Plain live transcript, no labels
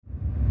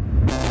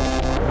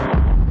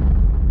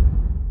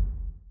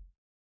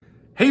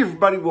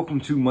everybody, welcome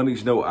to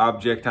Money's No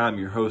Object. I'm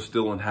your host,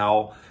 Dylan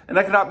Howell, and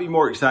I could not be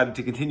more excited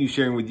to continue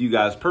sharing with you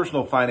guys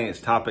personal finance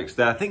topics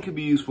that I think could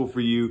be useful for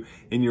you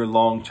in your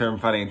long-term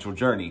financial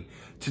journey.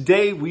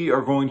 Today, we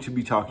are going to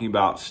be talking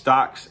about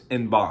stocks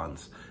and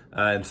bonds.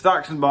 And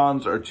stocks and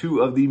bonds are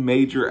two of the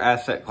major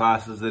asset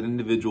classes that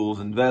individuals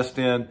invest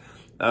in.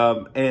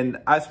 And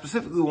I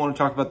specifically want to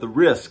talk about the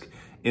risk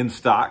in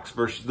stocks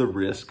versus the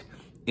risk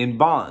in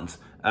bonds.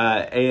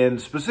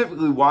 And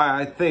specifically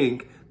why I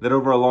think that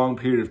over a long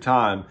period of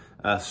time,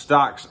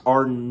 stocks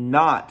are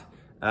not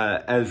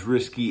as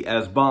risky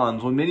as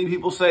bonds. When many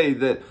people say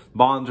that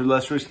bonds are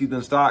less risky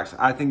than stocks,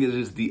 I think it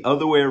is the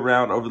other way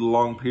around over the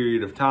long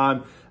period of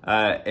time.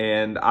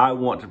 And I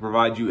want to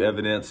provide you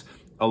evidence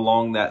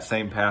along that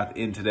same path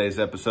in today's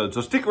episode.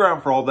 So stick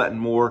around for all that and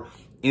more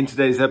in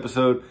today's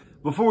episode.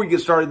 Before we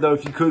get started though,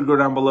 if you could go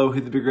down below,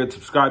 hit the big red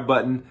subscribe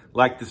button,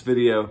 like this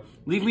video,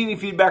 leave me any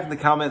feedback in the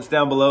comments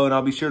down below, and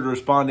I'll be sure to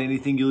respond to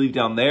anything you leave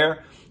down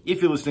there.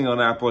 If you're listening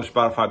on Apple or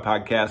Spotify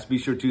podcasts, be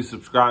sure to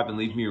subscribe and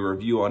leave me a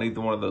review on either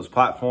one of those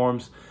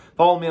platforms.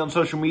 Follow me on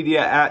social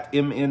media at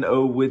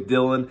MNO with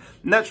Dylan.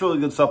 And that's really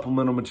good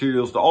supplemental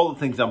materials to all the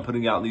things I'm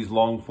putting out in these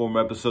long form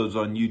episodes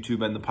on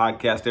YouTube and the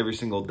podcast every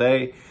single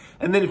day.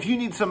 And then if you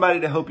need somebody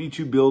to help you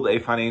to build a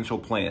financial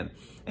plan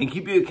and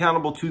keep you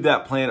accountable to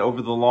that plan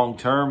over the long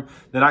term,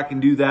 then I can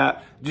do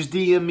that. Just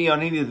DM me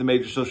on any of the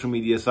major social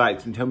media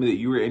sites and tell me that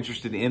you are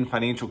interested in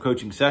financial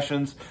coaching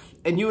sessions,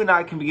 and you and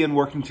I can begin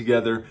working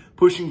together,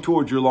 pushing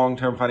towards your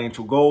long-term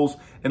financial goals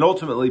and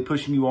ultimately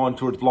pushing you on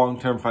towards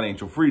long-term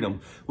financial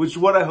freedom, which is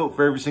what I hope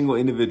for every single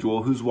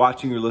individual who's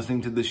watching or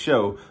listening to this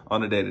show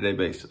on a day-to-day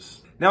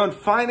basis. Now, in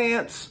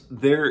finance,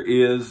 there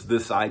is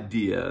this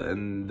idea,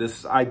 and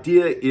this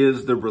idea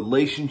is the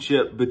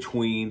relationship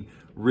between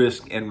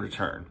risk and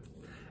return.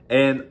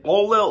 And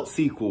all else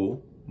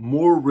equal,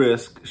 more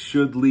risk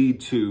should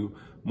lead to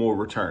more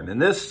return.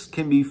 And this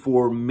can be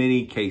for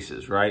many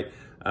cases, right?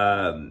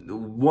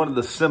 One of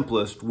the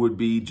simplest would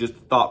be just the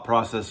thought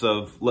process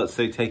of, let's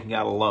say, taking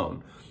out a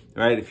loan,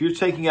 right? If you're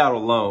taking out a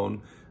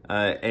loan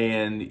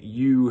and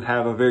you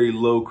have a very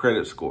low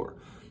credit score,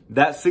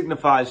 that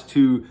signifies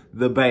to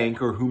the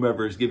bank or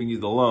whomever is giving you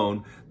the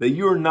loan that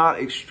you are not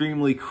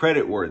extremely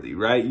creditworthy,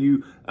 right?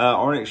 You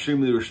aren't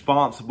extremely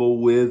responsible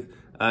with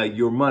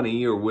your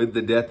money or with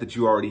the debt that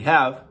you already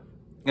have.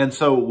 And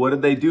so what do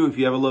they do if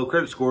you have a low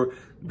credit score?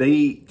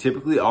 They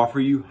typically offer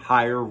you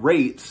higher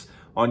rates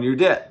on your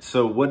debt.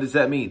 So what does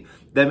that mean?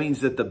 That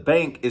means that the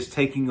bank is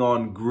taking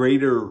on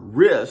greater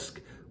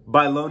risk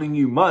by loaning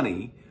you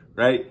money,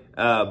 right?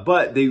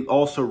 But they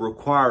also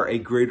require a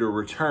greater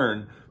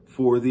return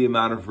for the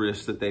amount of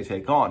risk that they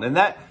take on. And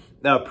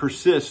that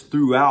persists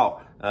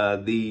throughout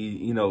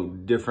the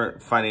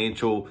different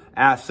financial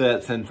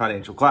assets and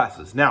financial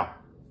classes. Now,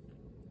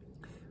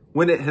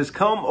 when it has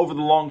come over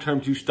the long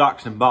term to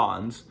stocks and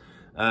bonds,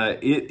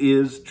 it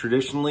is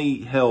traditionally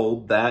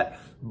held that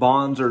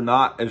bonds are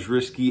not as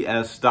risky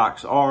as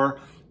stocks are,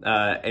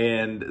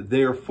 and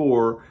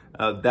therefore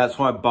that's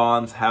why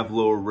bonds have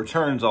lower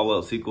returns, all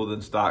else equal,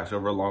 than stocks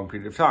over a long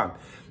period of time.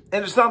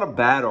 And it's not a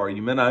bad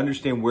argument. I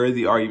understand where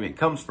the argument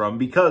comes from,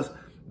 because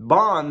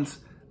bonds,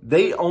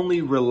 they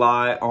only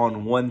rely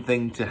on one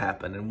thing to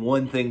happen and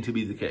one thing to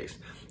be the case.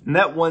 And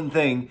that one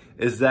thing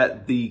is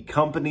that the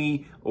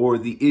company or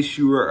the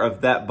issuer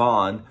of that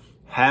bond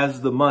has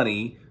the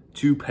money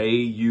to pay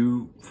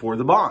you for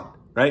the bond,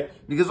 right?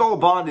 Because all a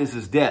bond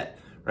is debt,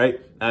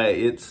 right?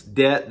 It's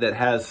debt that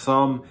has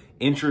some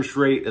interest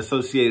rate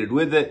associated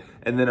with it,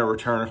 and then a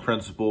return of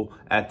principal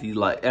at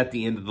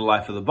the end of the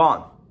life of the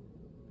bond.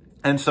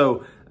 And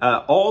so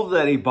all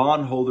that a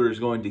bondholder is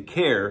going to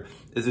care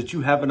is that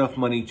you have enough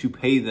money to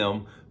pay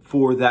them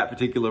for that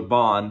particular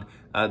bond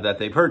that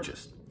they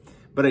purchased.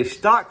 But a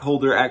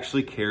stockholder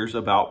actually cares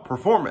about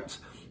performance.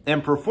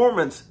 And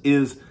performance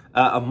is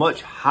a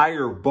much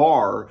higher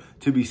bar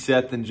to be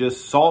set than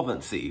just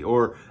solvency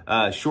or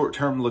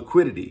short-term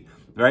liquidity,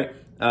 right?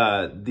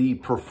 The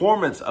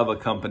performance of a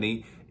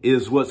company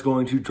is what's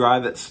going to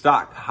drive its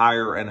stock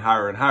higher and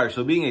higher and higher.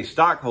 So being a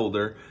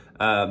stockholder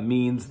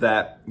means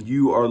that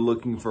you are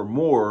looking for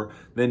more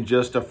than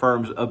just a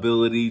firm's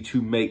ability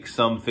to make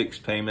some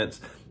fixed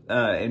payments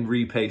and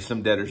repay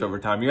some debtors over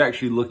time. You're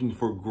actually looking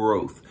for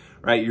growth,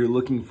 right? You're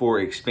looking for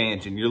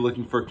expansion. You're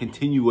looking for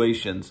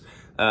continuations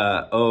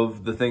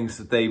of the things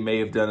that they may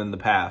have done in the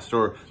past,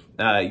 or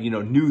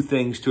new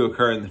things to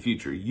occur in the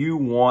future. You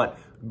want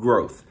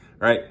growth,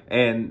 right?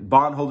 And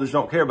bondholders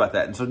don't care about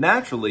that. And so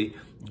naturally,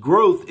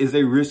 growth is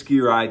a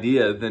riskier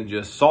idea than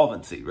just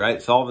solvency,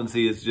 right?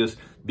 Solvency is just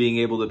being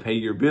able to pay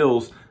your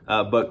bills,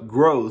 but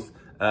growth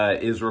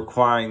is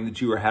requiring that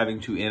you are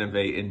having to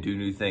innovate and do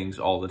new things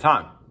all the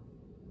time.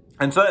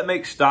 And so that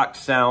makes stocks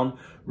sound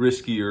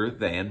riskier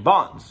than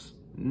bonds,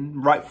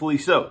 rightfully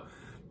so.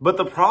 But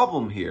the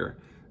problem here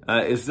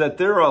is that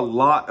there are a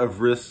lot of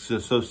risks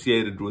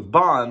associated with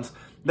bonds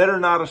that are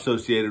not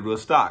associated with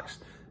stocks.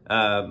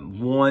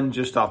 One,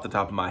 just off the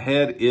top of my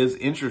head, is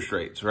interest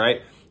rates,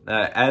 right?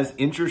 As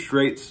interest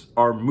rates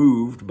are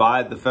moved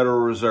by the Federal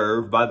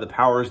Reserve, by the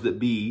powers that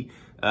be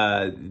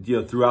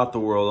throughout the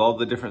world, all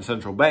the different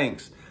central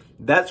banks,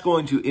 that's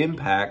going to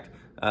impact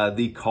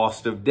the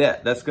cost of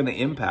debt. That's going to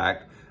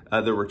impact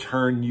the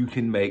return you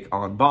can make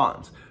on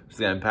bonds. It's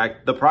going to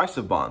impact the price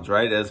of bonds,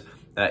 right? As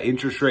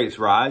interest rates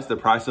rise, the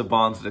price of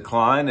bonds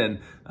decline, and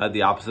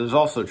the opposite is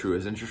also true.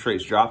 As interest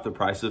rates drop, the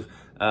price of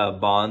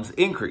bonds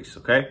increase,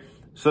 okay?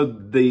 So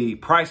the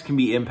price can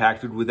be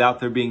impacted without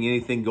there being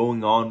anything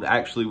going on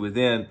actually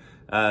within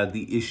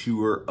the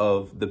issuer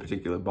of the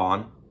particular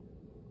bond.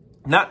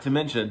 Not to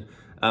mention,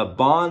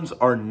 bonds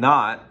are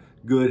not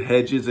good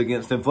hedges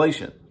against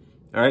inflation,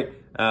 all right?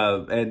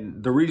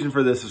 And the reason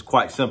for this is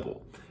quite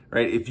simple,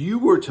 right? If you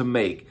were to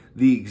make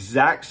the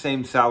exact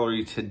same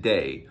salary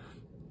today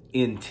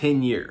in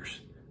 10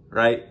 years,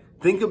 right?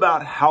 Think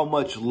about how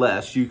much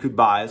less you could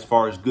buy as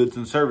far as goods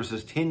and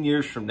services 10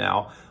 years from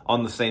now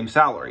on the same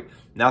salary.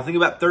 Now think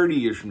about 30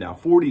 years from now,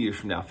 40 years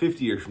from now,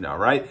 50 years from now,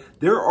 right?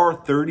 There are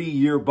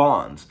 30-year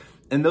bonds,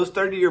 and those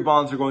 30-year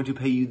bonds are going to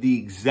pay you the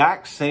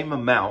exact same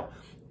amount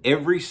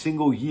every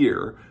single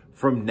year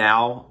from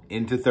now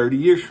into 30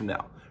 years from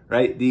now,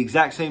 right? The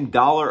exact same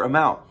dollar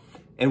amount.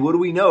 And what do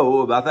we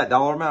know about that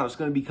dollar amount? It's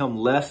going to become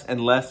less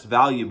and less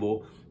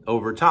valuable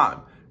over time,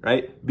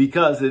 right?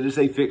 Because it is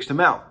a fixed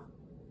amount.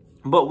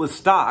 But with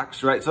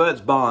stocks, right? So that's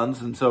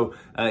bonds. And so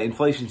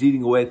inflation's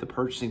eating away at the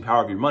purchasing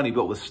power of your money.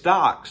 But with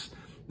stocks,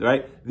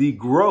 right? The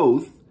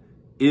growth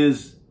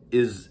is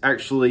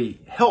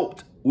actually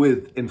helped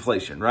with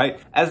inflation, right?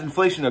 As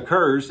inflation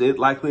occurs, it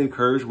likely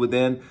occurs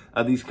within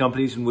these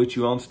companies in which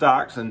you own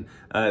stocks, and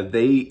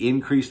they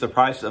increase the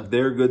price of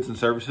their goods and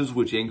services,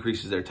 which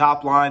increases their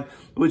top line,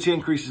 which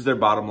increases their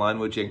bottom line,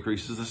 which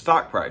increases the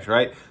stock price,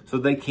 right? So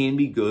they can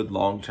be good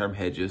long-term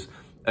hedges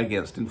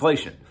against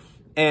inflation.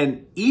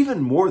 And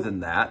even more than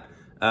that,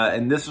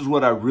 and this is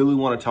what I really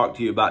want to talk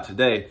to you about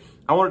today,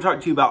 I want to talk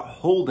to you about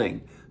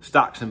holding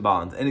stocks and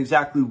bonds and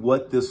exactly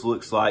what this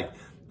looks like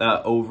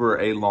over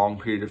a long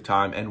period of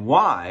time, and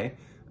why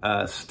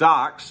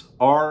stocks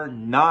are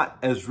not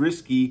as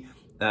risky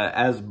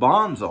as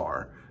bonds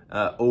are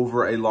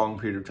over a long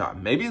period of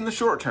time. Maybe in the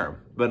short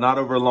term, but not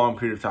over a long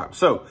period of time.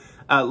 So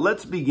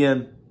let's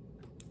begin.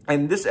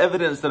 And this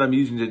evidence that I'm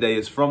using today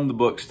is from the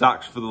book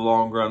Stocks for the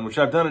Long Run, which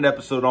I've done an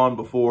episode on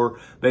before,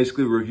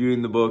 basically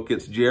reviewing the book.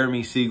 It's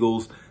Jeremy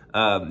Siegel's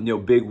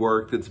big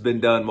work that's been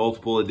done,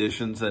 multiple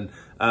editions. And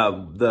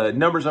the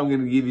numbers I'm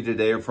going to give you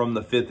today are from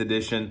the 5th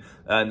edition,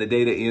 and the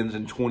data ends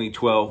in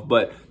 2012.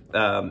 But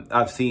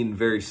I've seen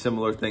very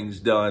similar things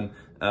done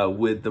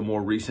with the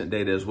more recent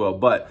data as well.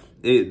 But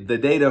the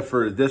data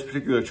for this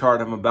particular chart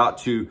I'm about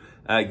to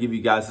give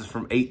you guys is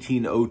from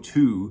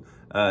 1802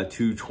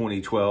 to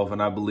 2012,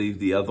 and I believe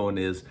the other one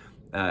is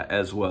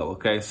as well.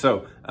 Okay,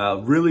 so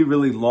really,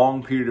 really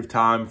long period of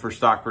time for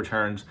stock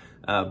returns.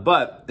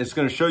 But it's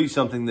going to show you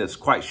something that's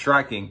quite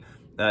striking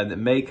that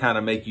may kind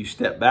of make you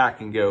step back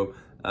and go,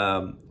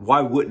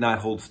 why wouldn't I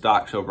hold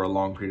stocks over a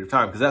long period of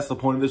time? Because that's the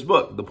point of his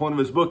book. The point of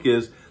his book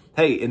is,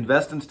 hey,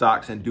 invest in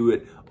stocks and do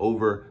it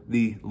over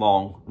the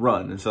long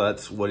run. And so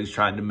that's what he's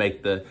trying to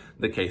make the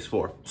case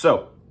for.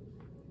 So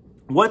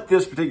what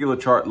this particular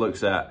chart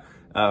looks at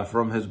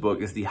from his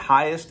book is the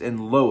highest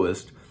and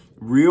lowest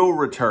real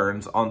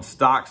returns on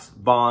stocks,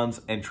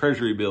 bonds, and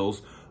treasury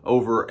bills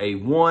over a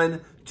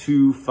 1,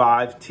 2,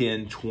 5,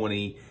 10,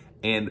 20,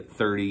 and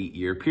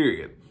 30-year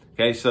period.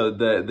 Okay, so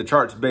the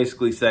chart's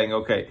basically saying,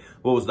 okay,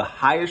 what was the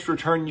highest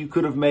return you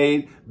could have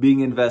made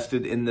being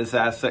invested in this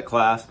asset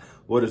class?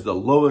 What is the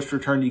lowest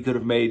return you could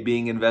have made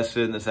being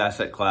invested in this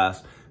asset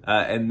class?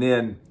 And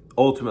then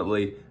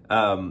ultimately,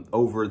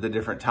 over the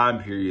different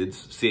time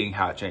periods, seeing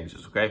how it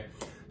changes, okay?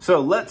 So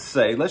let's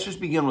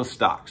just begin with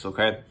stocks,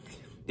 okay?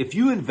 If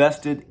you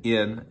invested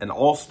in an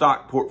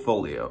all-stock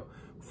portfolio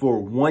for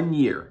 1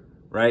 year,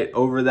 right,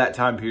 over that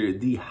time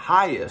period, the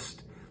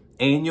highest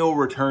annual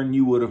return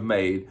you would have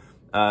made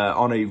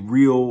on a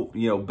real,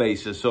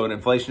 basis, so an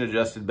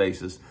inflation-adjusted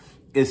basis,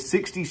 is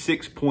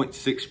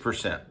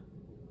 66.6%,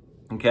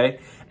 okay?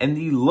 And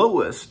the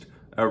lowest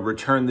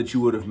return that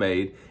you would have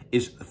made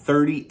is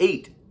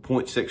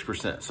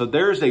 38.6%. So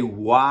there's a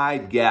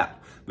wide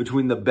gap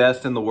between the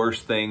best and the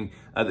worst thing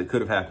that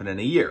could have happened in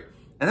a year.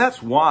 And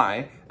that's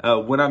why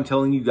when I'm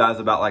telling you guys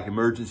about like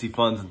emergency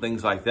funds and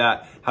things like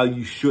that, how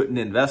you shouldn't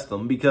invest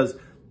them, because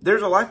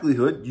there's a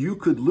likelihood you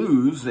could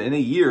lose in a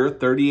year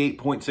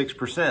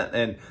 38.6%,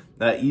 and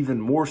even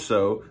more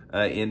so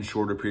in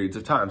shorter periods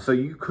of time. So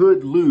you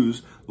could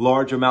lose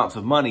large amounts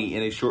of money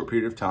in a short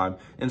period of time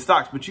in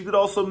stocks, but you could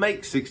also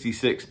make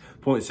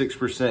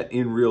 66.6%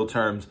 in real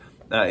terms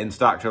in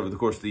stocks over the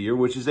course of the year,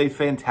 which is a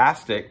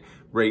fantastic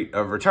rate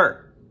of return.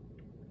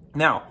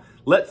 Now,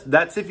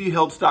 that's if you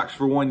held stocks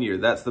for 1 year.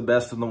 That's the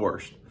best and the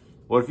worst.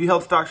 What if you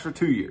held stocks for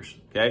 2 years?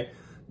 Okay,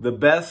 the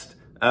best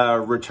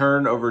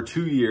return over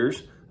 2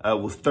 years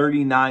was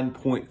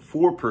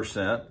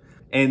 39.4%,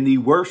 and the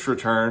worst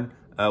return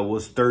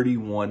was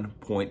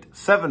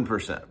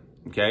 31.7%.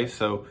 Okay,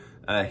 so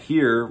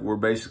here we're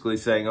basically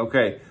saying,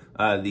 okay,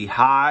 the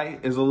high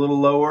is a little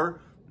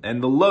lower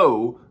and the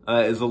low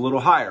is a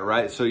little higher,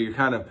 right? So you're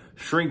kind of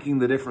shrinking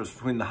the difference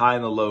between the high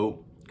and the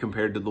low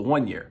compared to the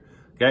 1 year.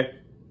 Okay,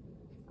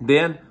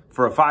 Then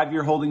for a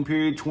 5-year holding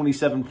period,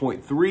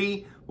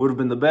 27.3 would have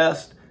been the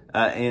best,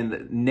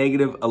 and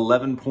negative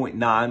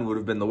 11.9 would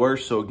have been the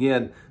worst. So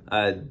again,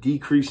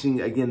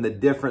 decreasing again the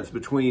difference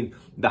between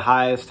the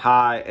highest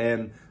high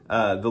and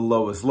the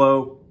lowest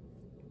low.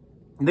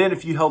 Then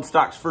if you held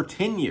stocks for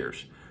 10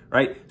 years,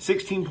 right,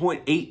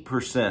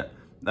 16.8%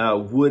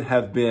 would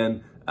have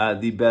been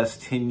the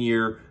best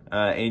 10-year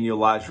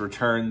annualized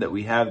return that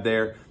we have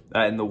there.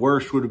 And the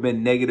worst would have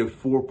been negative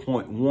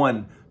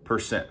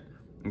 4.1%.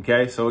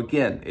 Okay, so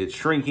again, it's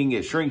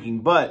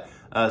shrinking, but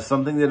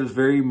something that is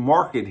very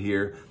marked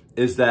here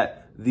is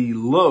that the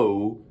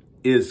low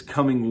is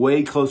coming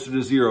way closer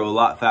to zero a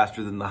lot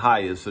faster than the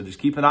high is. So just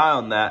keep an eye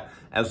on that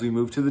as we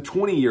move to the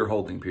 20-year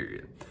holding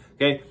period.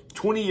 Okay,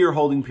 20-year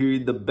holding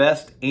period, the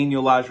best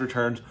annualized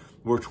returns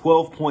were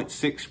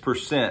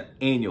 12.6%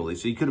 annually.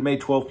 So you could have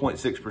made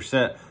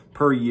 12.6%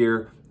 per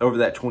year over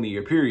that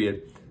 20-year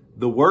period.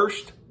 The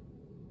worst,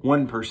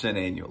 1%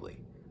 annually.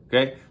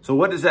 Okay, so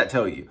what does that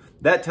tell you?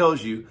 That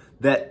tells you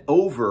that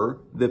over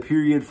the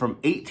period from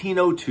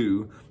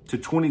 1802 to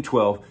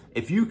 2012,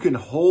 if you can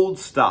hold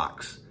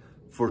stocks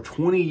for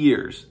 20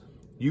 years,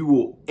 you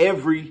will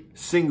every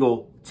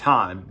single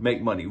time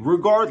make money,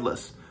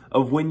 regardless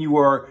of when you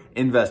are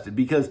invested,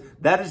 because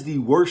that is the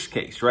worst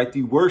case, right?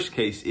 The worst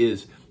case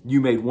is you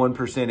made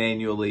 1%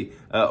 annually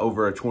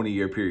over a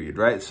 20-year period,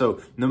 right?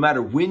 So no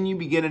matter when you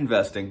begin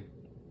investing,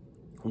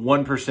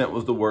 1%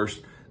 was the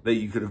worst that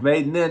you could have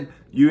made. And then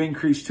you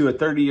increase to a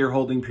 30-year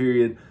holding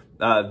period.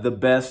 The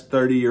best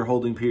 30-year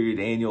holding period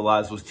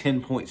annualized was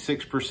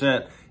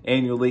 10.6%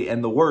 annually,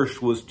 and the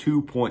worst was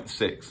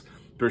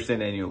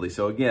 2.6% annually.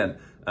 So again,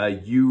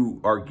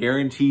 you are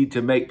guaranteed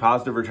to make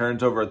positive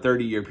returns over a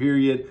 30-year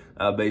period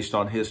based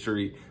on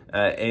history.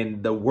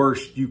 And the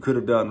worst you could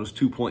have done was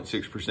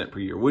 2.6% per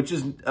year, which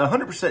is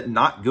 100%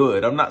 not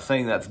good. I'm not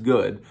saying that's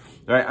good,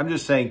 right? I'm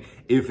just saying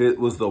if it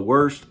was the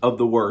worst of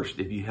the worst,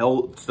 if you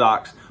held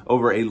stocks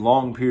over a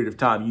long period of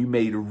time, you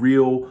made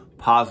real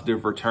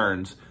positive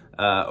returns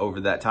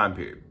over that time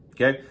period,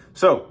 okay?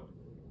 So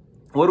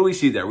what do we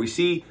see there? We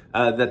see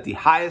that the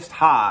highest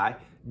high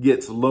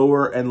gets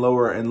lower and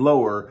lower and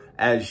lower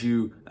as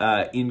you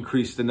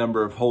increase the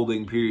number of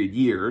holding period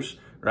years,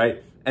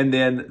 right? And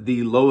then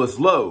the lowest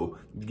low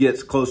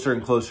gets closer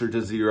and closer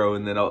to zero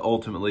and then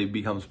ultimately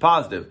becomes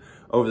positive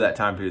over that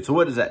time period. So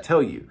what does that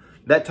tell you?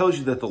 That tells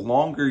you that the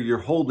longer you're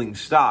holding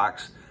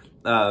stocks,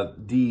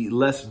 the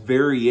less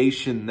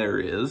variation there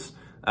is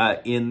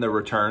in the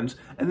returns.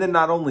 And then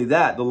not only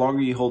that, the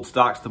longer you hold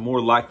stocks, the more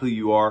likely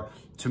you are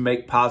to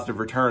make positive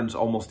returns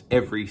almost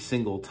every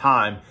single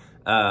time,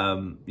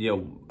 on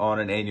an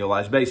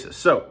annualized basis.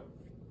 So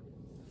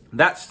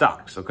that's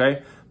stocks,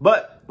 okay?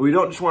 But we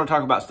don't just want to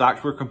talk about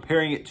stocks, we're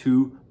comparing it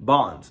to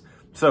bonds.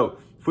 So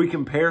if we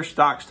compare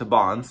stocks to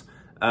bonds,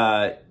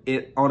 on a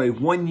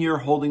 1-year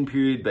holding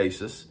period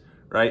basis,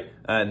 right?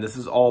 And this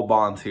is all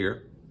bonds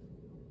here.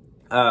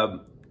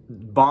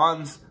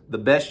 Bonds, the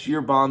best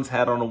year bonds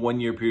had on a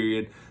 1-year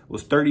period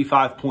was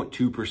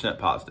 35.2%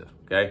 positive,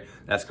 okay?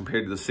 That's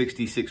compared to the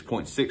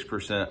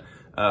 66.6%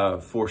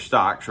 for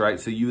stocks, right?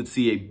 So you would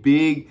see a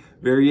big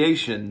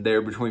variation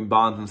there between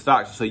bonds and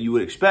stocks. So you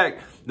would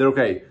expect that,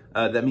 okay,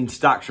 that means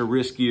stocks are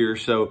riskier,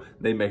 so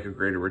they make a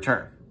greater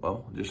return.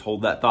 Well, just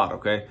hold that thought,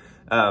 okay?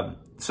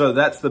 So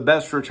that's the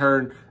best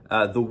return.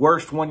 The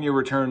worst 1-year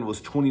return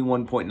was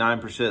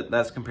 21.9%.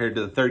 That's compared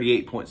to the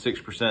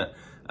 38.6%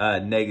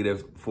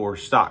 negative for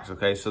stocks,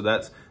 okay? So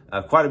that's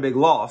quite a big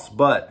loss,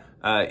 but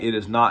it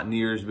is not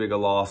near as big a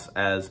loss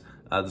as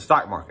the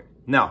stock market.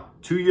 Now,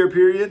 2-year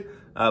period,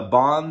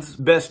 bonds,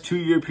 best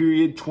 2-year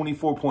period,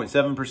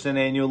 24.7%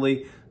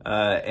 annually,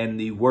 and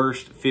the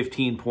worst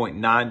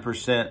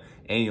 15.9%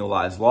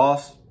 annualized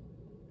loss.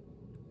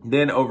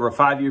 Then over a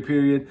 5-year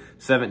period,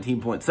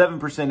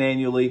 17.7%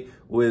 annually,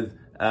 with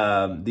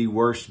the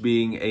worst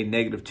being a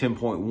negative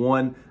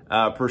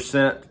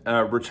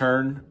 10.1%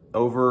 return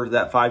over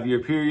that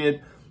 5-year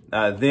period.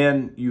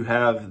 Then you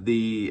have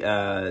the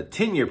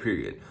 10-year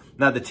period.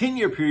 Now, the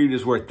 10-year period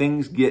is where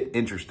things get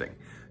interesting,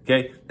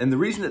 okay? And the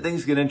reason that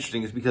things get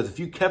interesting is because if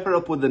you kept it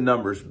up with the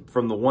numbers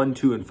from the 1,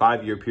 2, and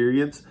 5-year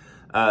periods,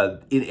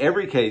 in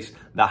every case,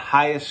 the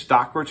highest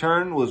stock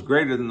return was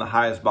greater than the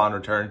highest bond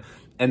return,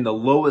 and the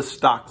lowest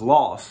stock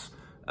loss,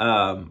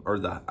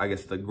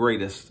 the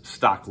greatest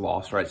stock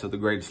loss, right? So the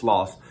greatest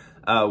loss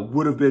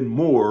would have been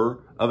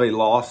more of a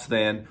loss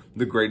than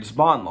the greatest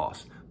bond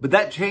loss. But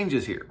that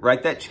changes here,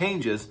 right? That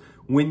changes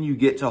when you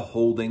get to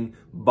holding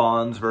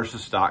bonds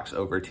versus stocks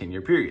over a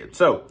 10-year period.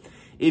 So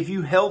if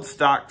you held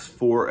stocks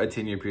for a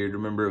 10-year period,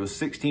 remember it was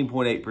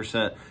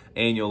 16.8%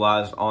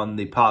 annualized on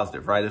the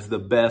positive, right? It's the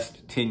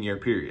best 10-year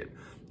period,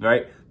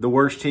 right? The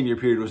worst 10-year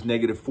period was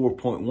negative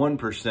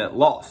 4.1%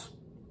 loss,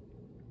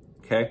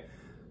 okay?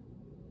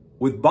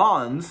 With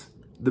bonds,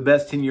 the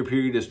best 10-year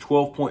period is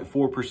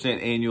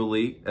 12.4%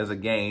 annually as a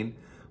gain,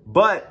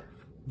 but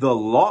the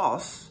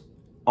loss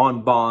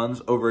on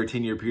bonds over a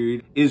 10-year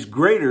period is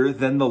greater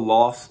than the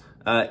loss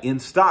in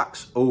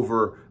stocks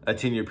over a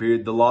 10-year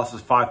period. The loss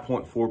is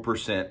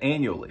 5.4%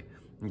 annually,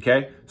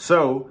 okay?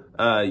 So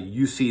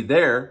you see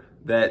there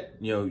that,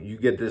 you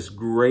get this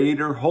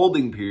greater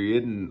holding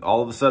period, and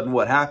all of a sudden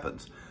what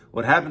happens?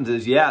 What happens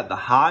is, yeah, the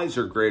highs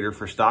are greater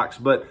for stocks,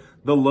 but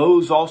the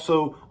lows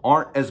also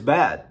aren't as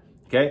bad.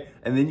 Okay.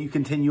 And then you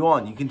continue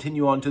on. You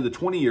continue on to the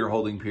 20-year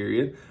holding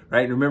period,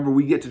 right? And remember,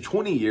 we get to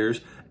 20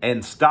 years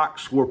and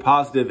stocks were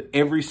positive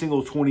every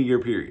single 20-year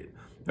period,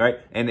 right?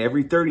 And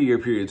every 30-year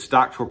period,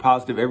 stocks were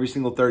positive every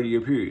single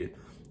 30-year period.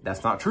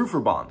 That's not true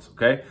for bonds.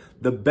 Okay.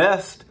 The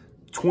best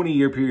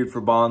 20-year period for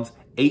bonds,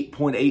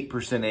 8.8%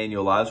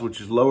 annualized, which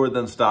is lower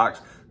than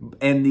stocks.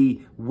 And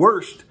the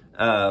worst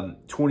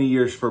 20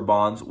 years for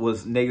bonds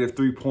was negative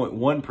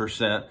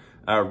 3.1%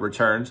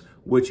 returns,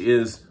 which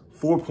is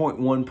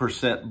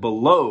 4.1%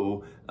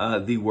 below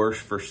the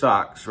worst for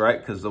stocks, right?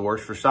 Because the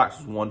worst for stocks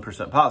was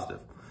 1% positive.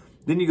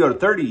 Then you go to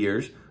 30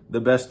 years.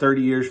 The best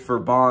 30 years for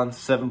bonds,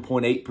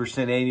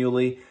 7.8%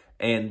 annually,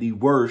 and the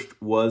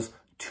worst was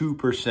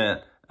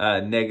 2%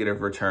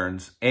 negative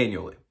returns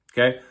annually.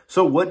 Okay,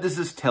 so what does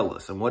this tell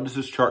us, and what does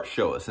this chart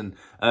show us? And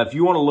if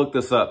you want to look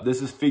this up,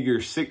 this is figure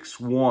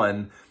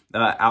 6.1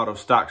 out of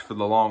Stocks for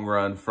the Long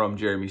Run from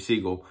Jeremy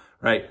Siegel,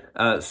 right?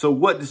 So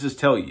what does this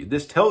tell you?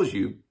 This tells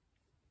you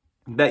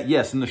that,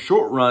 yes, in the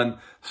short run,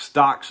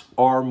 stocks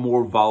are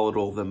more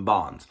volatile than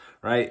bonds,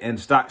 right? And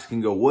stocks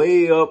can go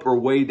way up or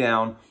way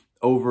down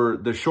over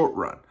the short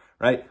run,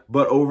 right?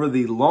 But over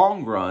the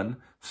long run,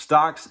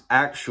 stocks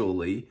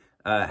actually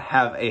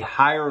have a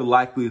higher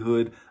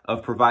likelihood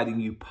of providing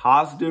you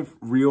positive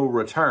real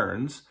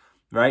returns,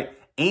 right?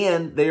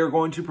 And they are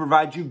going to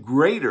provide you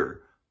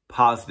greater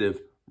positive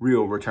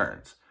real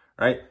returns,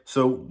 right?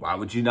 So why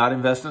would you not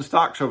invest in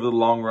stocks over the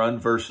long run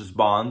versus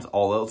bonds,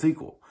 all else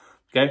equal?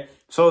 Okay,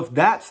 so if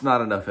that's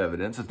not enough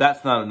evidence, if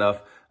that's not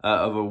enough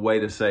of a way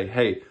to say,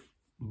 hey,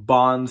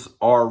 bonds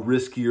are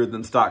riskier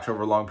than stocks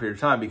over a long period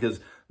of time, because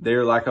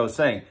they're, like I was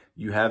saying,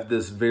 you have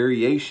this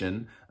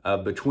variation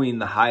between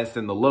the highest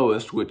and the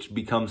lowest, which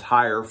becomes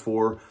higher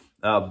for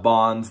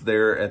bonds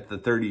there at the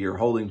 30-year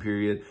holding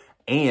period,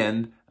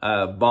 and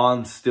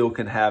bonds still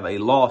can have a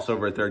loss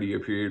over a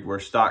 30-year period where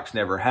stocks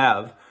never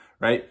have,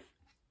 right?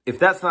 If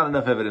that's not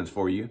enough evidence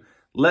for you,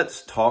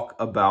 let's talk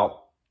about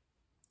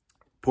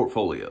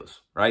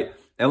portfolios, right?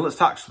 And let's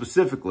talk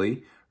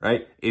specifically,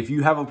 right? If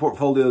you have a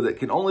portfolio that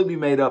can only be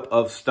made up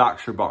of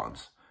stocks or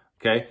bonds,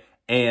 okay?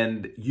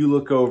 And you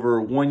look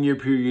over 1 year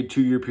period,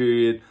 2 year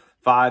period,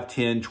 5,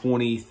 10,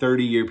 20,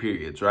 30-year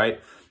periods, right?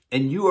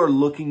 And you are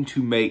looking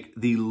to make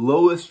the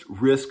lowest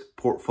risk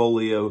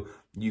portfolio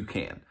you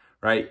can,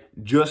 right?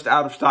 Just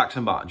out of stocks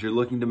and bonds, you're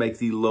looking to make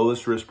the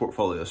lowest risk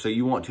portfolio. So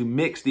you want to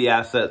mix the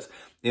assets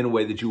in a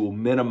way that you will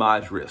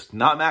minimize risk,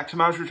 not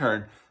maximize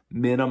return,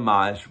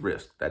 minimize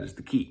risk. That is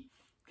the key.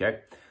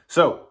 Okay.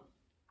 So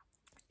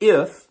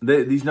if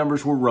these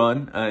numbers were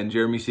run in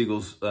Jeremy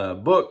Siegel's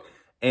book,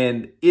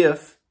 and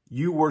if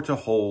you were to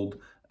hold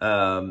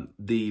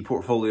the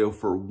portfolio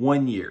for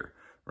 1 year,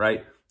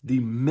 right? The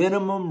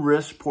minimum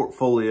risk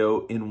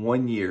portfolio in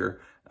 1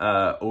 year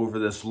over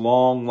this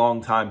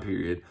long time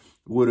period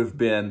would have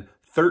been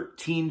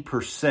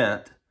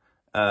 13%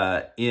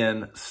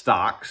 in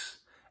stocks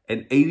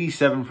and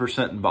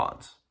 87% in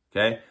bonds.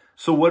 Okay.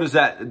 So what does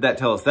that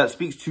tell us? That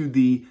speaks to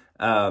the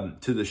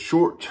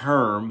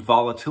short-term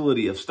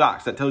volatility of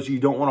stocks. That tells you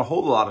don't want to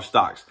hold a lot of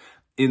stocks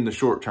in the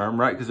short term,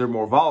 right? Because they're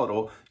more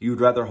volatile.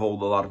 You'd rather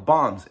hold a lot of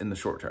bonds in the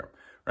short term,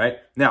 right?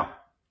 Now,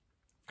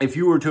 if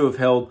you were to have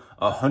held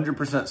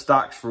 100%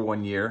 stocks for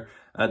 1 year,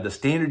 the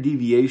standard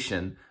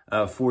deviation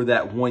for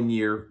that 1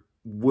 year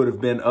would have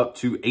been up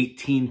to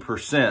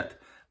 18%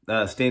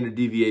 standard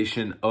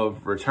deviation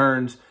of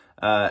returns,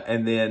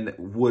 and then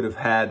would have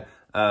had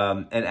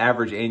an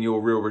average annual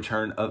real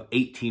return of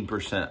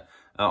 18%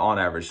 on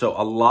average. So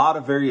a lot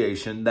of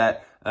variation,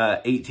 that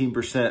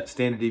 18%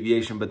 standard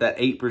deviation, but that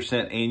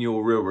 8%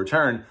 annual real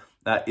return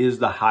is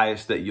the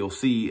highest that you'll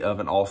see of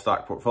an all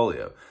stock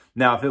portfolio.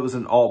 Now, if it was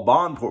an all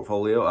bond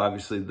portfolio,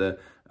 obviously the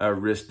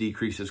risk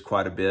decreases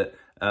quite a bit,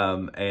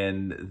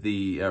 and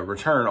the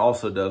return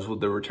also does,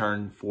 with the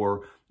return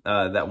for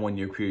that 1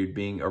 year period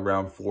being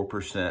around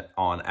 4%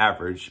 on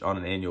average on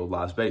an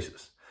annualized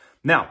basis.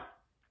 Now,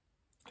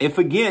 if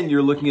again,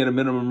 you're looking at a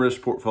minimum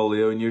risk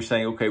portfolio and you're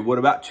saying, okay, what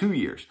about 2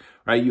 years,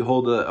 right? You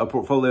hold a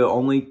portfolio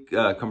only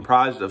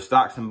comprised of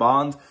stocks and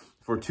bonds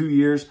for 2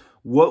 years.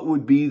 What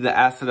would be the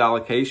asset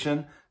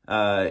allocation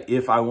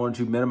if I wanted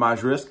to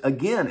minimize risk?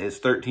 Again, it's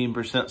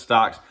 13%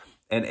 stocks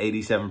and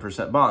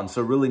 87% bonds.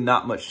 So really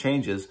not much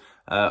changes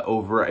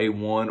over a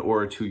 1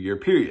 or a 2 year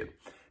period.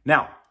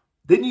 Now,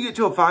 then you get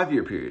to a 5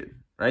 year period,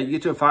 right? You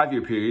get to a 5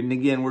 year period. And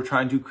again, we're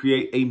trying to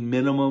create a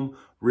minimum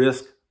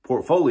risk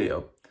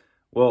portfolio.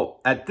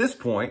 Well, at this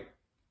point,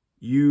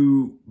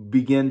 you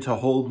begin to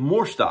hold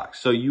more stocks.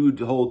 So you would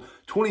hold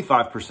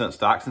 25%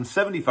 stocks and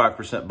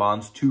 75%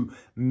 bonds to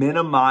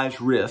minimize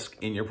risk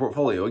in your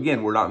portfolio.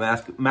 Again, we're not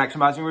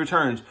maximizing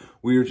returns.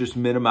 We are just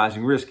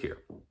minimizing risk here.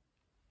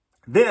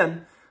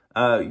 Then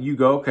you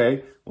go,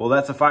 okay, well,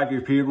 that's a 5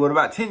 year period. What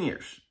about 10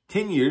 years?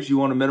 10 years, you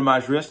want to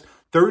minimize risk,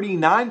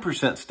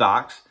 39%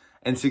 stocks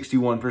and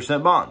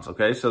 61% bonds.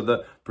 Okay, so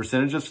the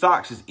percentage of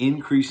stocks is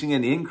increasing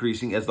and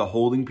increasing as the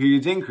holding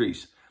periods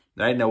increase.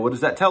 right? Now, what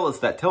does that tell us?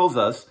 That tells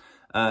us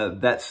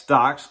that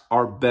stocks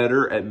are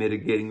better at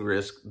mitigating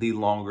risk the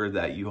longer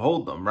that you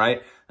hold them,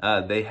 right?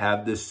 They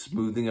have this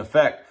smoothing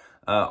effect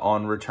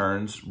on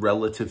returns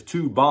relative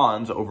to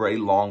bonds over a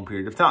long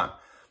period of time,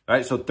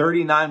 right? So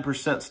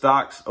 39%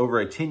 stocks over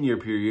a 10-year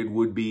period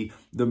would be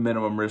the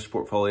minimum risk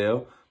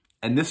portfolio.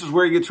 And this is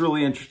where it gets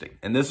really interesting.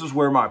 And this is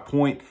where my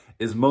point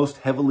is most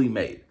heavily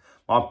made.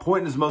 My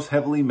point is most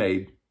heavily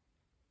made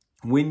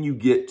when you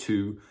get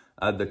to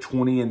the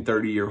 20 and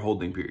 30-year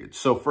holding period.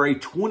 So for a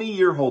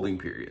 20-year holding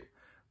period,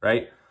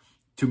 right,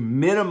 to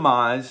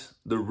minimize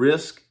the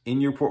risk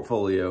in your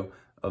portfolio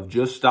of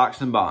just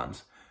stocks and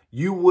bonds,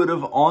 you would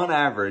have on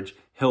average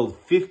held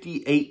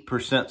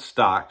 58%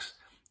 stocks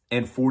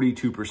and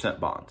 42%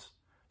 bonds.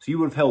 So you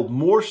would have held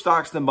more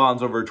stocks than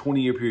bonds over a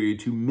 20-year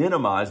period to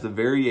minimize the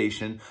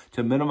variation,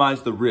 to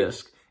minimize the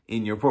risk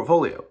in your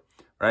portfolio,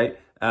 right?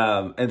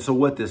 And so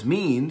what this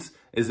means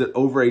is that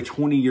over a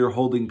 20-year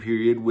holding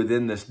period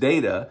within this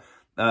data,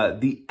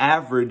 the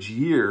average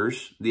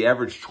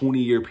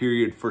 20-year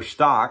period for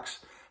stocks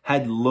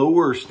had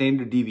lower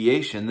standard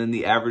deviation than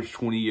the average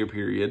 20-year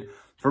period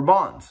for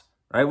bonds,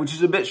 right? Which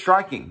is a bit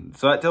striking.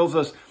 So that tells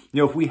us,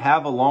 if we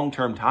have a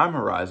long-term time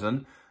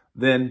horizon,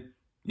 then,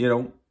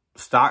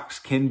 stocks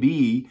can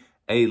be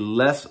a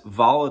less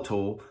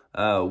volatile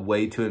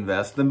way to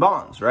invest than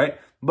bonds, right?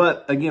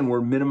 But again,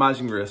 we're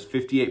minimizing risk,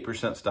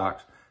 58%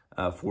 stocks,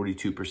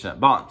 42%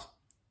 bonds.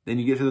 Then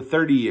you get to the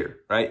 30-year,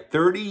 right?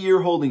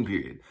 30-year holding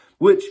period,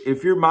 which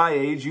if you're my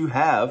age, you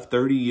have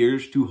 30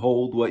 years to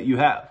hold what you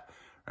have,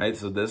 right?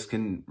 So this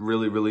can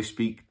really, really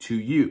speak to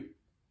you.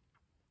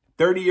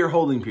 30-year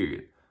holding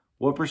period.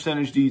 What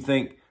percentage do you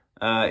think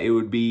it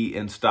would be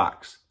in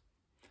stocks?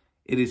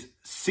 It is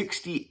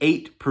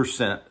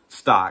 68%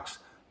 stocks,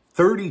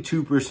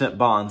 32%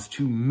 bonds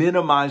to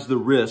minimize the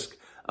risk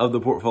of the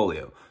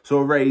portfolio. So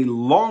over a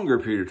longer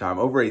period of time,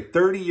 over a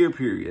 30-year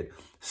period,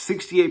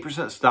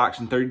 68% stocks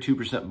and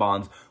 32%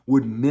 bonds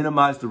would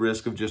minimize the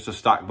risk of just a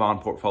stock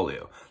bond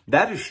portfolio.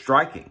 That is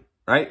striking,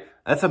 right?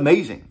 That's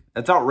amazing.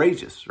 That's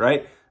outrageous,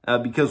 right?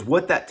 Because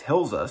what that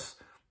tells us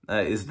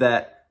is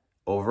that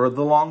over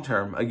the long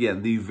term,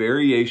 again, the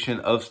variation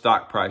of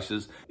stock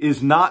prices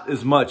is not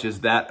as much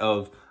as that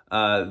of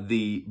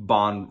the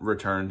bond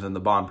returns and the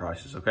bond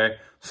prices, okay?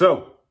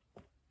 So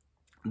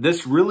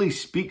this really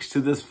speaks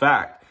to this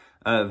fact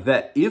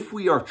that if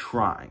we are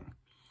trying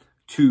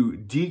to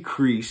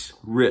decrease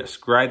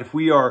risk, right? If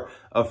we are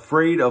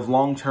afraid of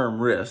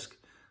long-term risk,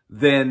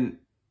 then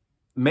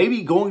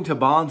maybe going to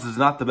bonds is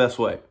not the best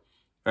way,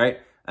 right?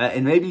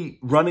 And maybe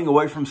running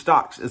away from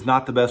stocks is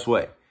not the best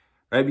way,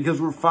 right? Because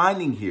we're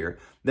finding here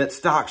that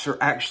stocks are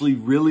actually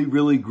really,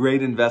 really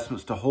great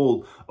investments to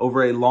hold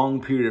over a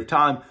long period of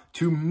time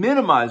to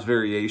minimize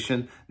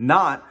variation,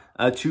 not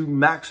to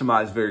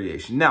maximize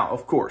variation. Now,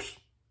 of course,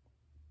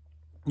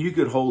 you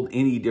could hold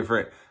any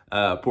different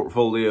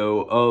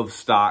portfolio of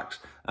stocks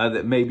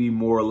that may be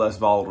more or less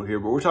volatile here,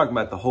 but we're talking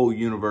about the whole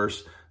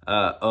universe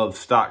of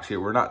stocks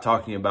here. We're not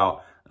talking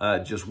about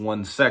just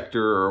one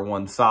sector or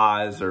one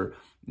size or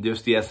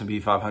just the S&P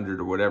 500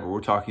 or whatever.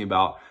 We're talking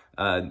about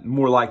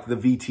more like the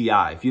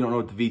VTI. If you don't know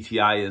what the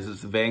VTI is,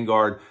 it's the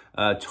Vanguard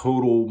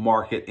Total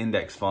Market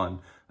Index Fund.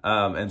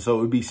 And so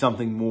it would be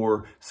something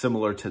more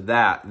similar to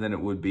that than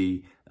it would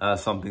be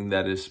something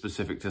that is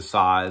specific to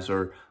size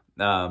or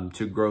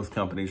to growth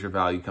companies or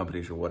value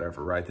companies or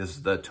whatever, right? This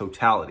is the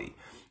totality.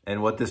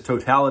 And what this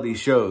totality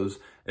shows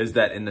is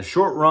that in the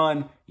short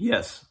run,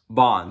 yes,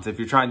 bonds. If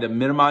you're trying to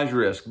minimize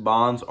risk,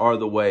 bonds are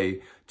the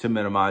way to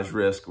minimize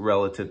risk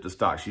relative to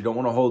stocks. You don't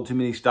want to hold too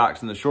many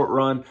stocks in the short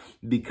run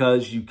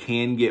because you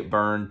can get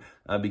burned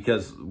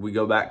because we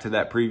go back to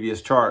that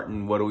previous chart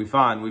and what do we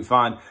find? We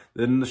find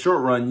that in the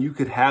short run, you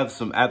could have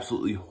some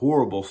absolutely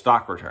horrible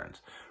stock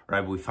returns,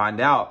 right? But we find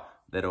out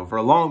that over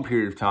a long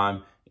period of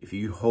time, if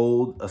you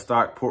hold a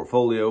stock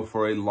portfolio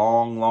for a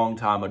long, long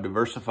time, a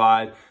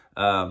diversified,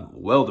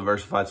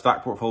 well-diversified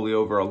stock portfolio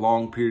over a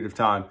long period of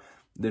time,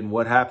 then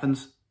what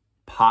happens?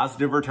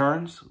 Positive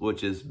returns,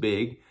 which is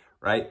big,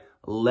 right?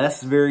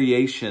 Less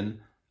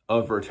variation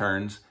of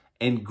returns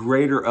and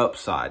greater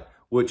upside,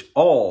 which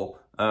all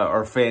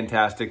are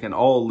fantastic and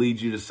all lead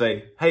you to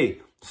say, hey,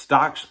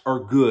 stocks are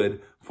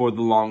good for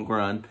the long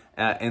run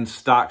and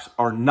stocks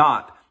are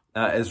not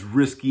as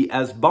risky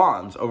as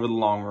bonds over the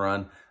long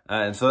run.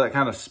 And so that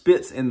kind of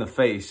spits in the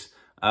face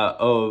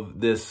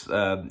of this,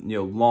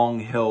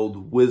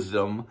 long-held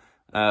wisdom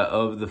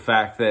of the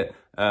fact that,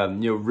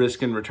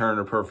 risk and return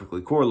are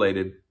perfectly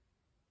correlated.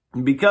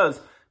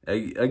 Because,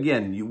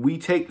 again, we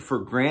take for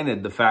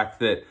granted the fact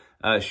that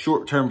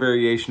short-term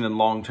variation and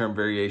long-term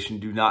variation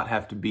do not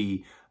have to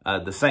be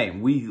the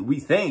same. We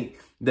think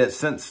that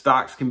since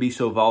stocks can be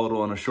so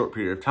volatile in a short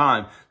period of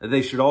time, that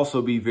they should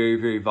also be very,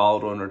 very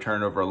volatile in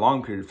return over a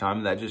long period of time.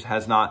 And that just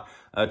has not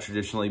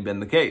traditionally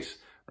been the case.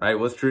 Right?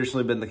 What's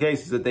traditionally been the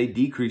case is that they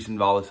decrease in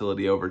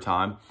volatility over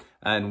time.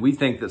 And we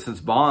think that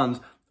since bonds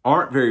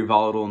aren't very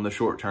volatile in the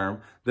short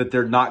term, that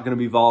they're not going to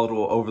be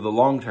volatile over the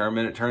long term.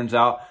 And it turns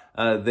out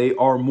they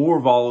are more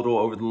volatile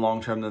over the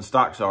long term than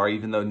stocks are,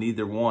 even though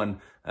neither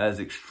one is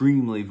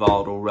extremely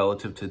volatile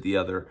relative to the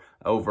other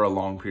over a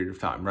long period of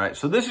time, right?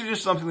 So this is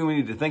just something that we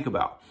need to think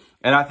about.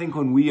 And I think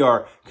when we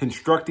are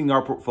constructing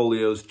our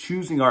portfolios,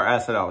 choosing our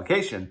asset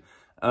allocation,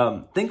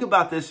 think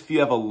about this if you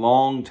have a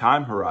long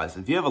time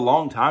horizon. If you have a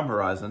long time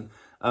horizon,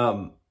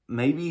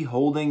 maybe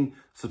holding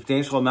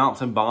substantial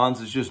amounts in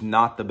bonds is just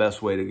not the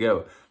best way to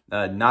go.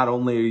 Not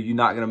only are you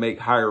not going to make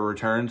higher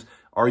returns,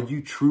 are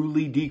you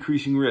truly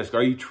decreasing risk?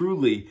 Are you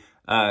truly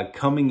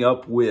coming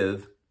up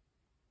with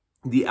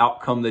the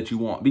outcome that you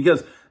want?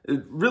 Because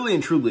really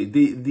and truly,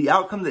 the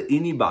outcome that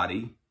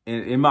anybody,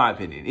 in my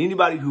opinion,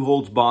 anybody who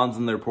holds bonds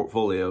in their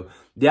portfolio,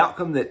 the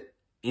outcome that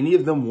any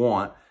of them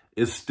want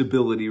is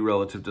stability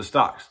relative to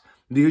stocks.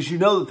 Because you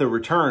know that the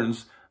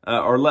returns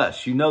are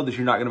less. You know that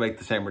you're not going to make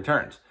the same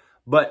returns.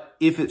 But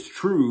if it's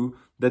true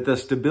that the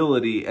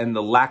stability and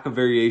the lack of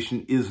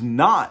variation is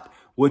not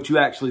what you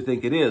actually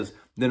think it is,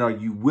 then are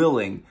you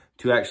willing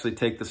to actually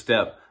take the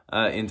step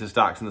into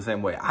stocks in the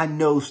same way? I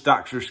know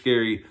stocks are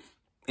scary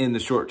in the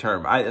short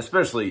term,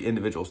 especially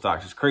individual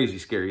stocks. It's crazy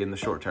scary in the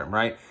short term,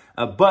 right?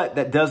 But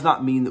that does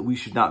not mean that we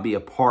should not be a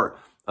part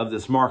of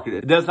this market.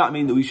 It does not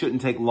mean that we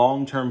shouldn't take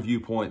long-term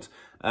viewpoints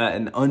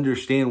and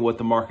understand what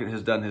the market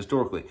has done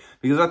historically.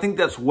 Because I think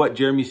that's what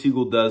Jeremy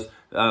Siegel does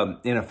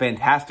in a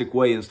fantastic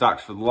way in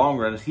Stocks for the Long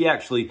Run, is he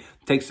actually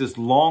takes this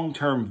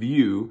long-term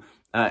view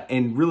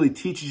and really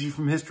teaches you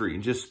from history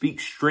and just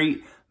speaks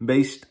straight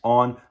based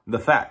on the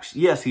facts.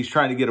 Yes, he's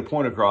trying to get a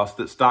point across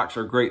that stocks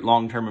are great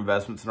long-term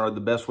investments and are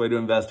the best way to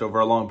invest over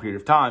a long period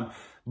of time,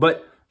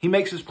 but he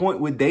makes his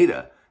point with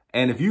data.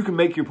 And if you can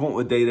make your point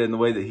with data in the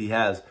way that he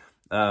has,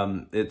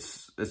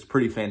 it's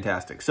pretty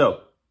fantastic.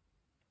 So,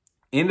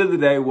 end of the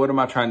day, what am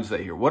I trying to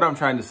say here? What I'm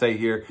trying to say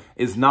here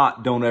is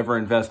not don't ever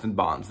invest in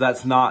bonds.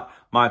 That's not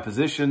my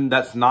position.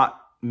 That's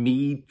not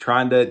me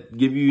trying to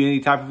give you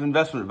any type of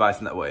investment advice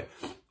in that way.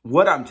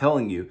 What I'm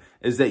telling you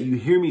is that you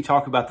hear me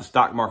talk about the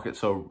stock market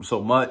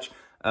so much,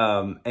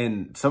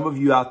 and some of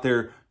you out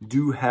there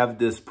do have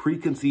this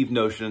preconceived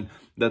notion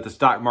that the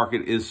stock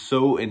market is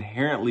so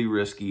inherently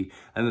risky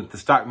and that the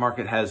stock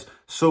market has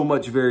so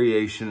much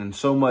variation and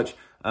so much,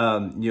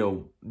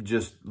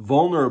 just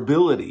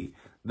vulnerability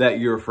that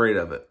you're afraid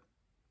of it.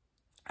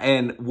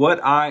 And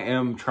what I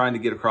am trying to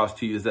get across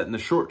to you is that in the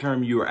short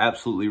term, you are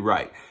absolutely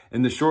right.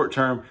 In the short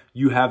term,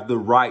 you have the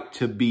right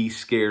to be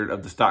scared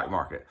of the stock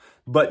market.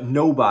 But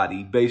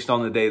nobody, based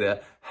on the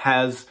data,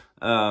 has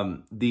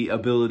the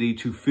ability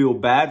to feel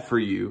bad for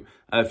you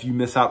if you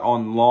miss out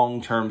on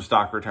long-term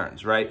stock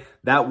returns, right?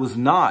 That was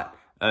not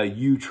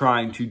you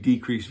trying to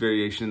decrease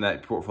variation in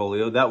that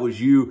portfolio. That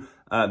was you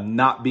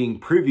not being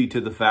privy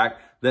to the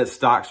fact that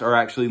stocks are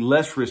actually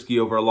less risky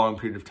over a long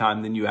period of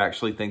time than you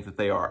actually think that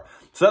they are.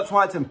 So that's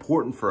why it's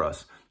important for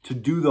us to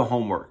do the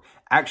homework,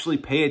 actually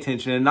pay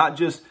attention and not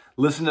just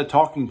listen to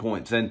talking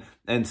points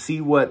and see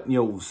what,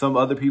 some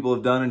other people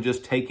have done and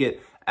just take it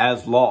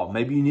as law.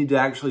 Maybe you need to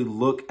actually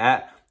look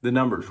at the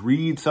numbers,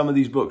 read some of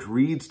these books,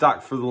 read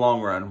Stocks for the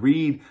Long Run,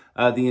 read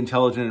The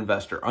Intelligent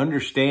Investor,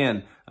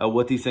 understand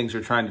what these things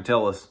are trying to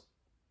tell us.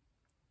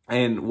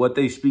 And what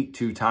they speak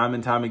to time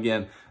and time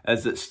again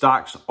is that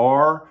stocks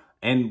are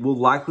and will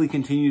likely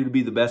continue to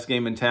be the best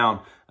game in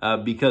town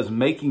because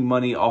making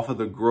money off of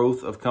the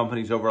growth of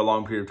companies over a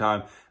long period of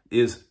time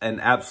is an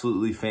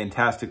absolutely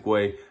fantastic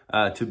way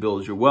to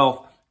build your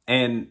wealth.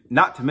 And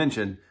not to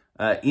mention,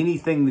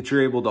 anything that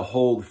you're able to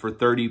hold for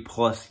 30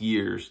 plus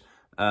years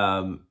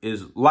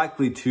is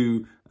likely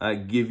to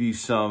give you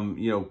some,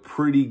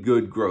 pretty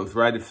good growth,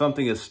 right? If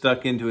something is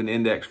stuck into an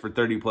index for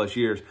 30 plus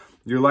years,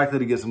 you're likely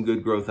to get some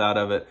good growth out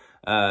of it.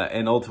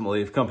 And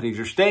ultimately, if companies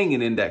are staying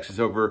in indexes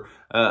over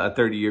a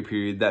 30-year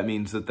period, that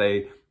means that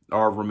they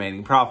are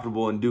remaining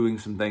profitable and doing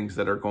some things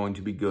that are going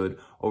to be good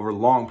over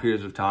long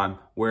periods of time.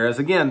 Whereas,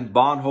 again,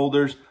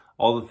 bondholders,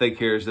 all that they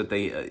care is that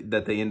they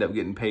end up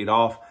getting paid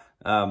off.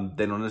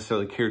 They don't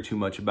necessarily care too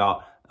much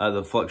about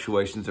the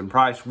fluctuations in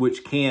price,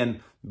 which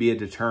can be a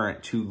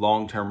deterrent to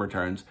long-term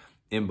returns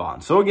in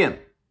bonds. So again,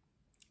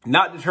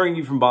 not deterring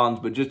you from bonds,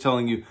 but just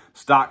telling you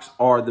stocks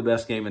are the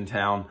best game in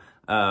town.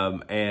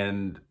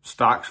 And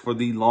stocks for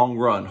the long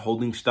run,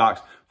 holding stocks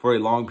for a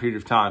long period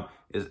of time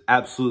is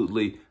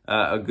absolutely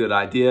a good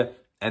idea.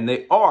 And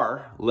they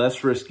are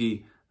less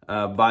risky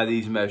by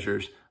these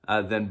measures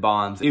than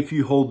bonds if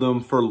you hold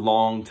them for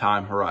long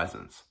time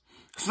horizons.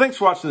 So thanks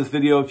for watching this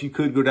video. If you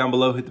could go down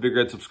below, hit the big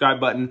red subscribe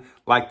button,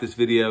 like this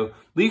video,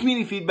 leave me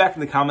any feedback in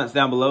the comments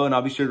down below, and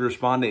I'll be sure to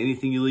respond to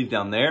anything you leave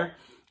down there.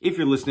 If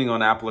you're listening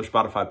on Apple or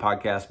Spotify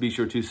podcasts, be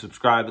sure to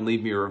subscribe and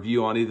leave me a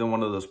review on either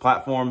one of those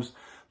platforms.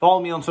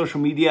 Follow me on social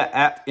media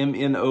at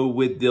MNO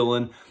with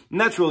Dylan. And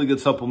that's really good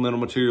supplemental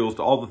materials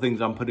to all the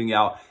things I'm putting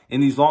out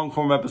in these long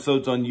form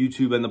episodes on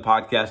YouTube and the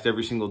podcast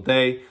every single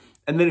day.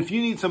 And then if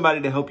you need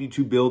somebody to help you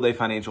to build a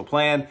financial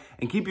plan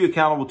and keep you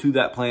accountable to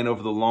that plan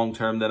over the long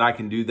term, then I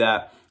can do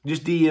that.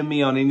 Just DM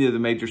me on any of the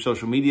major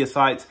social media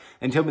sites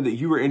and tell me that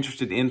you are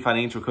interested in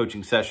financial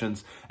coaching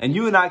sessions. And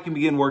you and I can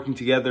begin working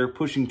together,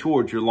 pushing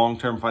towards your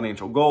long-term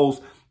financial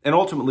goals and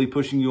ultimately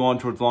pushing you on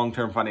towards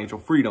long-term financial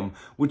freedom,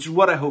 which is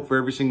what I hope for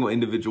every single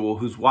individual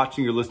who's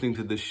watching or listening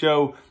to this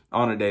show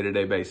on a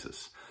day-to-day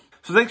basis.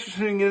 So thanks for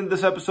tuning in to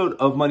this episode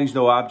of Money's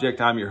No Object.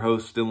 I'm your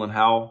host, Dylan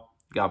Howell.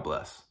 God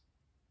bless.